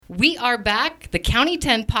We are back, the County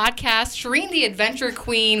 10 podcast, Shireen the Adventure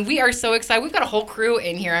Queen. We are so excited. We've got a whole crew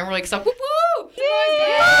in here. I'm really excited. Woo woo!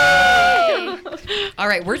 Yay! All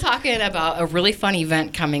right, we're talking about a really fun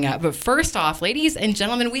event coming up. But first off, ladies and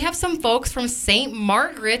gentlemen, we have some folks from St.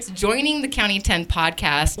 Margaret's joining the County 10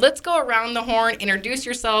 podcast. Let's go around the horn, introduce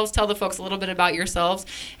yourselves, tell the folks a little bit about yourselves,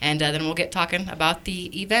 and then we'll get talking about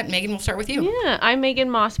the event. Meagan, we'll start with you. Yeah, I'm Meagan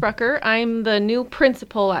Mosbrucker. I'm the new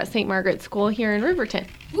principal at St. Margaret's School here in Riverton.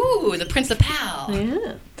 Ooh, the principal.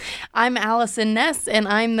 Yeah. I'm Alison Ness, and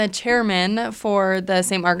I'm the chairman for the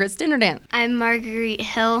St. Margaret's Dinner Dance. I'm Marguerite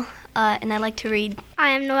Hill, and I like to read.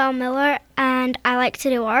 I am Noel Miller, and I like to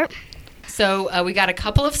do art. So we got a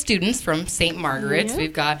couple of students from St. Margaret's. Yeah.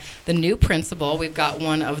 We've got the new principal. We've got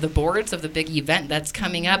one of the boards of the big event that's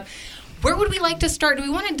coming up. Where would we like to start? Do we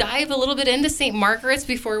want to dive a little bit into St. Margaret's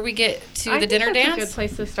before we get to the dinner dance? I think that's a good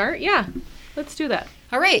place to start. Yeah, let's do that.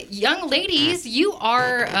 All right, young ladies, you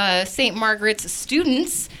are St. Margaret's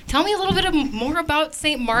students. Tell me a little bit more about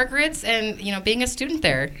St. Margaret's and, being a student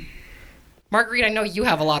there. Marguerite, I know you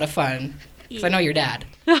have a lot of fun because I know your dad.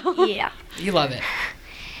 Yeah. You love it.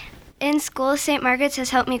 In school, St. Margaret's has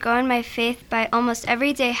helped me grow in my faith by almost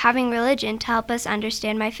every day having religion to help us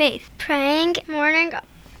understand my faith. Praying morning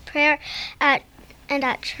prayer at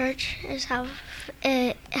church is how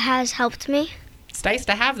it has helped me. It's nice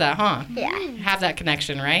to have that, huh? Yeah. Have that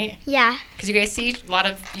connection, right? Yeah. Because you guys see a lot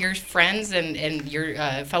of your friends and your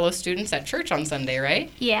fellow students at church on Sunday,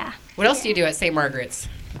 right? Yeah. What else do you do at St. Margaret's?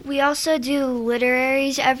 We also do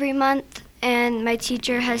literaries every month, and my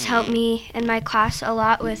teacher has helped me in my class a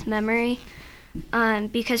lot with memory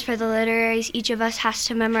because for the literaries, each of us has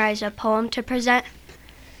to memorize a poem to present.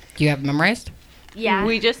 Do you have memorized? Yeah.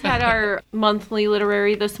 We just had our monthly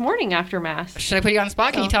literary this morning after Mass. Should I put you on the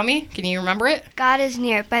spot? Can you tell me? Can you remember it? God is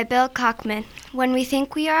Near by Bill Cockman. When we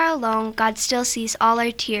think we are alone, God still sees all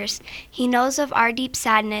our tears. He knows of our deep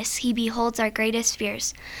sadness. He beholds our greatest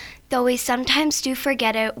fears. Though we sometimes do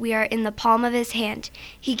forget it, we are in the palm of His hand.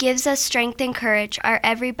 He gives us strength and courage, our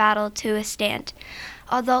every battle to withstand.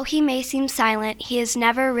 Although He may seem silent, He is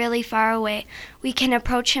never really far away. We can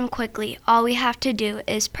approach Him quickly. All we have to do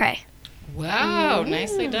is pray. Wow,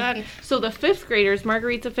 nicely done. So the fifth graders,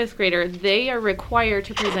 Marguerite's a fifth grader, they are required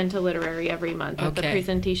to present a literary every month at the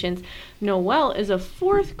presentations. Noel is a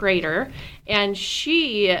fourth grader, and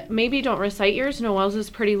she, maybe don't recite yours, Noel's is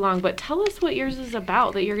pretty long, but tell us what yours is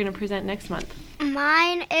about that you're going to present next month.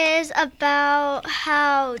 Mine is about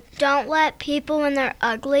how don't let people when they're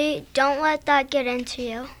ugly, don't let that get into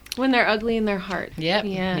you. When they're ugly in their heart. Yep.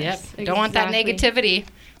 Exactly. Don't want that negativity.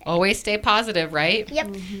 Always stay positive, right? Yep.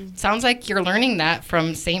 Mm-hmm. Sounds like you're learning that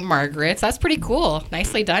from St. Margaret's. That's pretty cool.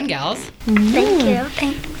 Nicely done, gals. Thank you.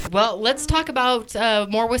 Thanks. Well, let's talk about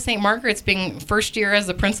more with St. Margaret's being first year as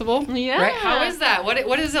the principal. Yeah. Right? How is that?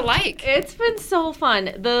 What is it like? It's been so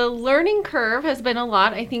fun. The learning curve has been a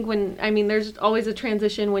lot. I think there's always a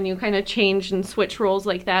transition when you kind of change and switch roles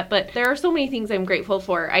like that, but there are so many things I'm grateful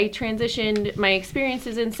for. I transitioned my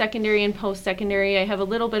experiences in secondary and post-secondary. I have a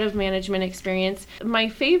little bit of management experience. My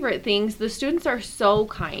favorite things, the students are so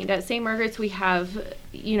kind. At St. Margaret's, we have,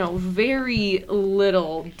 very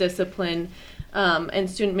little discipline and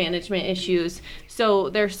student management issues. So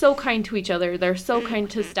they're so kind to each other. They're so kind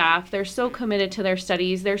to staff. They're so committed to their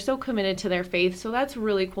studies. They're so committed to their faith. So that's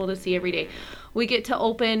really cool to see every day. We get to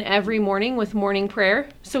open every morning with morning prayer.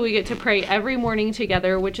 So we get to pray every morning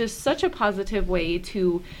together, which is such a positive way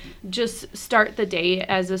to just start the day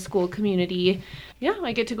as a school community. Yeah,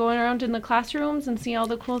 I get to go around in the classrooms and see all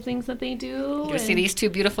the cool things that they do. You see these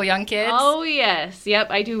two beautiful young kids? Oh, yes.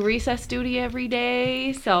 Yep, I do recess duty every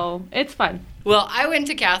day, so it's fun. Well, I went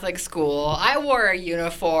to Catholic school. I wore a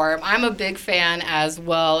uniform. I'm a big fan as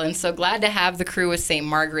well, and so glad to have the crew with St.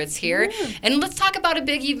 Margaret's here. Yeah. And let's talk about a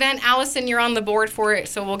big event. Alison, you're on the board for it,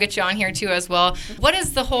 so we'll get you on here too as well. What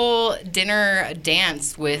is the whole dinner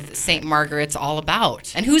dance with St. Margaret's all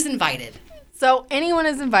about, and who's invited? So anyone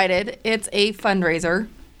is invited. It's a fundraiser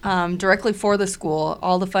directly for the school.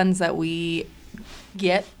 All the funds that we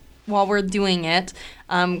get while we're doing it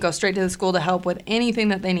go straight to the school to help with anything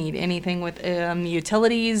that they need, anything with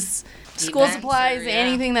utilities, school supplies,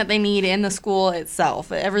 anything that they need in the school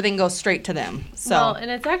itself. Everything goes straight to them. So, well,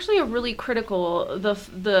 and it's actually a really critical,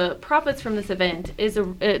 the profits from this event it's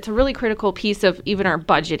a really critical piece of even our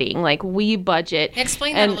budgeting. Like we budget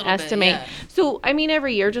Explain that and a little estimate. Bit, yeah. So,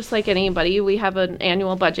 every year, just like anybody, we have an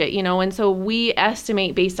annual budget, and so we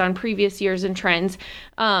estimate based on previous years and trends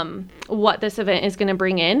what this event is going to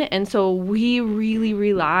bring in. And so we really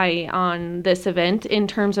rely on this event in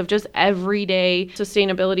terms of just everyday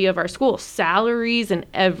sustainability of our school school. Salaries and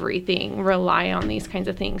everything rely on these kinds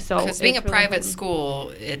of things. So because being a really private important. school,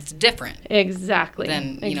 it's different. Exactly.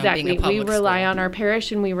 Than, being a we public rely school. on our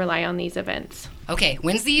parish and we rely on these events. Okay,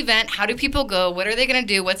 when's the event? How do people go? What are they going to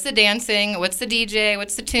do? What's the dancing? What's the DJ?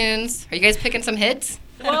 What's the tunes? Are you guys picking some hits?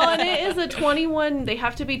 Well, and it is a 21. They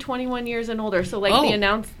have to be 21 years and older. So, like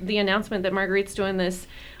the announcement that Marguerite's doing this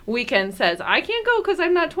weekend says, I can't go because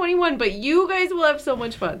I'm not 21, but you guys will have so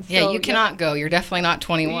much fun. Yeah, so, you cannot go. You're definitely not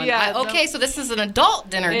 21. Yeah, okay, so this is an adult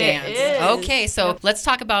dinner dance. Is. Okay, so let's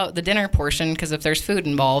talk about the dinner portion because if there's food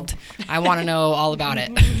involved, I want to know all about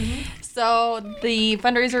it. So the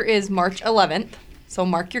fundraiser is March 11th. So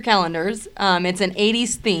mark your calendars. It's an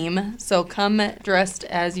 80s theme. So come dressed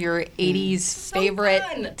as your 80s favorite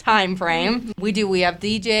fun. time frame. We have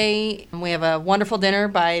DJ. We have a wonderful dinner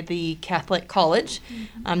by the Catholic College.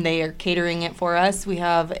 They are catering it for us. We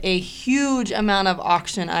have a huge amount of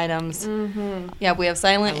auction items. Yeah, we have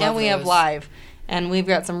silent I love and we have those. live. And we've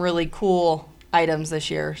got some really cool items this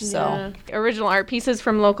year. So original art pieces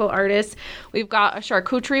from local artists. We've got a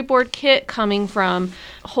charcuterie board kit coming from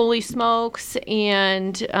Holy Smokes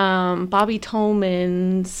and Bobby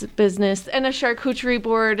Tolman's business, and a charcuterie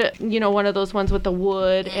board, one of those ones with the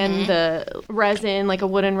wood and the resin, like a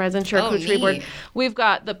wooden resin charcuterie board. neat. We've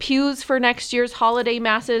got the pews for next year's holiday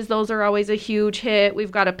masses. Those are always a huge hit.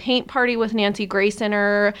 We've got a paint party with Nancy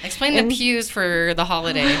Graysoner. Explain the pews for the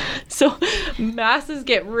holiday. So masses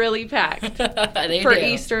get really packed. They For do.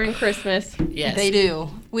 Easter and Christmas. Yes. they do.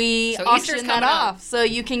 We So Easter's auction that coming up. off so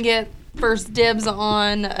you can get first dibs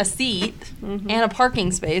on a seat and a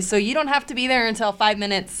parking space. So you don't have to be there until 5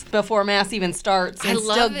 minutes before Mass even starts and I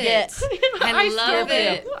love still it. get. I love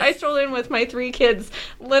it. I strolled in with my 3 kids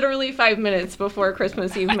literally 5 minutes before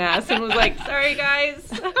Christmas Eve Mass and was like, sorry, guys.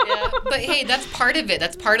 Yeah, but hey, that's part of it.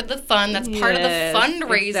 That's part of the fun. That's part of the Yes,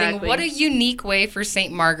 fundraising. exactly. What a unique way for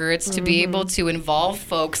St. Margaret's to be able to involve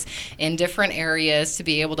folks in different areas to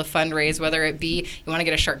be able to fundraise, whether it be you want to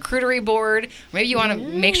get a charcuterie board, maybe you want to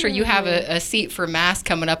make sure you have a seat for Mass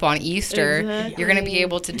coming up on Easter. Exactly. You're going to be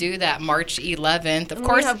able to do that March 11th. Of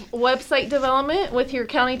course. We have website development with your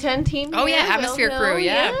County 10 team. Oh, here, yeah, Atmosphere Will crew, Hill.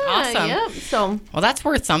 yeah, awesome. Yep. So, Well, that's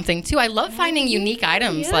worth something, too. I love finding unique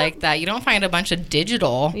items Yeah. like that. You don't find a bunch of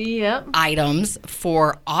digital yep. items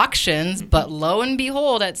for auctions, but lo and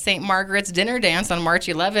behold, at St. Margaret's Dinner Dance on March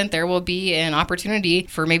 11th, there will be an opportunity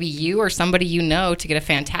for maybe you or somebody you know to get a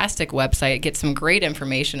fantastic website, get some great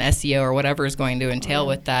information, SEO or whatever is going to entail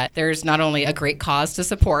with that. There's not only a great cause to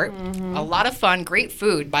support, a lot of fun, great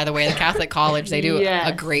food, by the way. The Catholic College, they do Yes.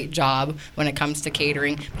 a great job when it comes to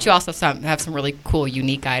catering, but you also have some really cool,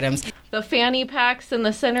 unique items. The fanny packs and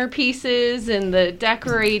the centerpieces and the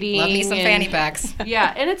decorating. Love me some and- fanny packs.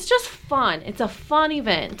 Yeah, and it's just fun. It's a fun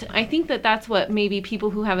event. I think that's what maybe people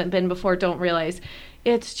who haven't been before don't realize.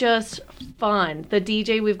 It's just fun. The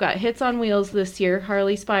DJ, we've got Hits on Wheels this year,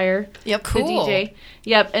 Harley Spire. Yep. Cool. The DJ.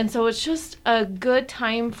 Yep, and so it's just a good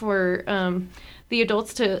time for the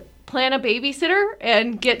adults to plan a babysitter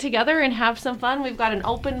and get together and have some fun. We've got an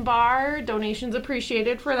open bar. Donations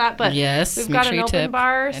appreciated for that, but Yes, we've make got sure an you open tip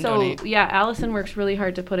bar. and So donate. yeah, Alison works really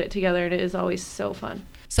hard to put it together, and it is always so fun.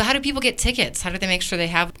 So how do people get tickets? How do they make sure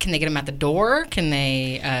can they get them at the door? Can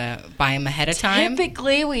they buy them ahead of time?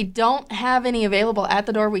 Typically, we don't have any available at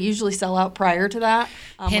the door. We usually sell out prior to that,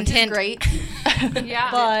 Hint, which is hint. great. Yeah.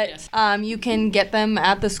 But you can get them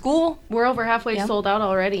at the school. We're over halfway Yeah. sold out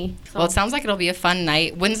already. So. Well, it sounds like it'll be a fun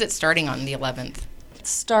night. When's it starting on the 11th? It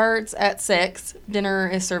starts at 6. Dinner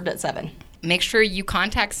is served at 7. Make sure you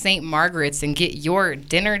contact St. Margaret's and get your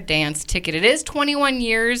dinner dance ticket. It is 21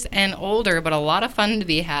 years and older, but a lot of fun to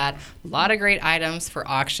be had. A lot of great items for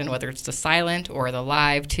auction, whether it's the silent or the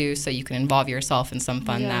live, too, so you can involve yourself in some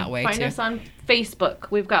fun that way, Find too. us on Facebook.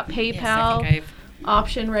 We've got PayPal Yes, I think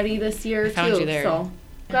option ready this year, found too. you there. So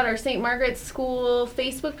we've got our St. Margaret's School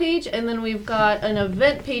Facebook page, and then we've got an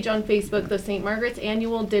event page on Facebook, the St. Margaret's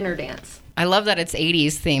Annual Dinner Dance. I love that it's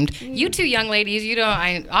 80s themed. You two young ladies,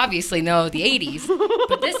 I obviously know the 80s,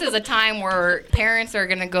 but this is a time where parents are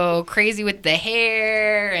going to go crazy with the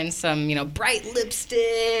hair and some, bright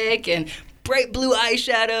lipstick and bright blue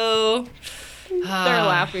eyeshadow. They're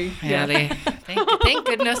laughing. Yeah, thank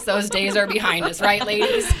goodness those days are behind us, right,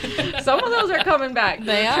 ladies? Some of those are coming back.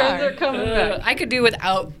 They The trends are coming back. I could do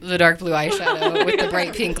without the dark blue eyeshadow with the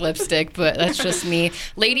bright pink lipstick, but that's just me.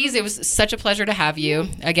 Ladies, it was such a pleasure to have you.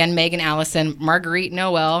 Again, Meagan, Alison, Marguerite,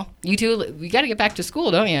 Noel. You two, you got to get back to school,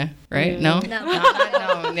 don't you? Right? No?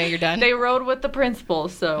 No, you're done? They rode with the principal,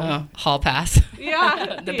 so. Oh, hall pass.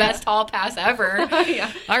 Yeah. The best hall pass ever. Yeah.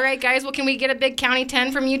 All right, guys. Well, can we get a big County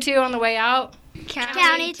 10 from you two on the way out?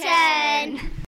 County 10.